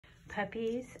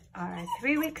Puppies are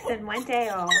 3 weeks and 1 day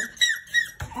old.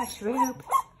 Hush, Rube.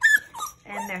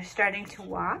 And they're starting to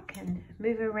walk and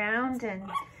move around. And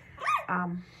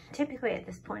typically at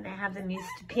this point, I have them used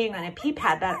to peeing on a pee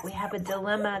pad. But we have a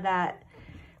dilemma that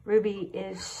Ruby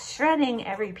is shredding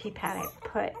every pee pad I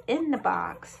put in the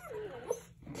box.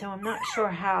 So I'm not sure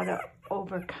how to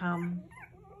overcome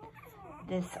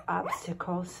this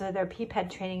obstacle. So their pee pad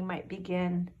training might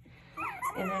begin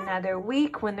in another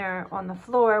week when they're on the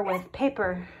floor with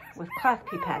cloth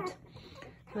pee pads.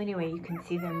 So anyway, you can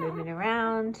see them moving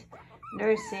around,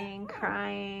 nursing,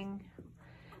 crying.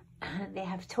 They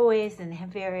have toys and they have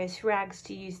various rags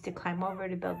to use to climb over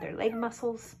to build their leg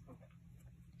muscles.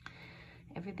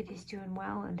 Everybody's doing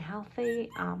well and healthy.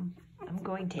 I'm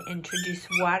going to introduce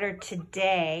water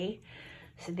today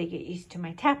so they get used to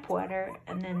my tap water.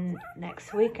 And then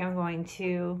next week I'm going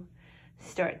to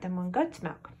start them on goat's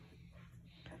milk.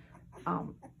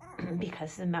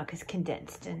 Because the milk is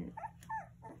condensed and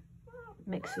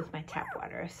mixed with my tap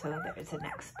water, so there's an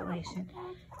explanation.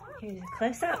 Here's a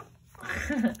close-up.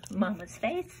 Mama's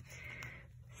face.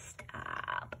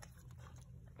 Stop.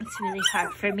 It's really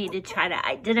hard for me to try to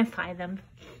identify them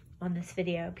on this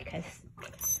video because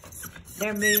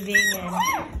they're moving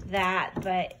and that,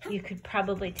 but you could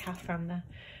probably tell from the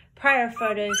prior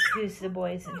photos who's the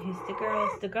boys and who's the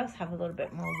girls. The girls have a little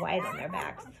bit more white on their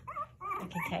backs. I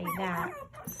can tell you that.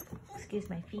 Excuse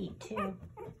my feet too.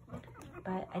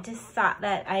 But I just thought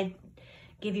that I'd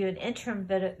give you an interim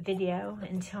video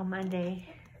until Monday.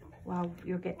 Well,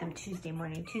 you'll get them Tuesday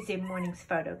morning. Tuesday morning's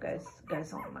photo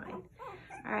goes online.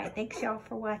 All right, thanks y'all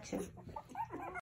for watching.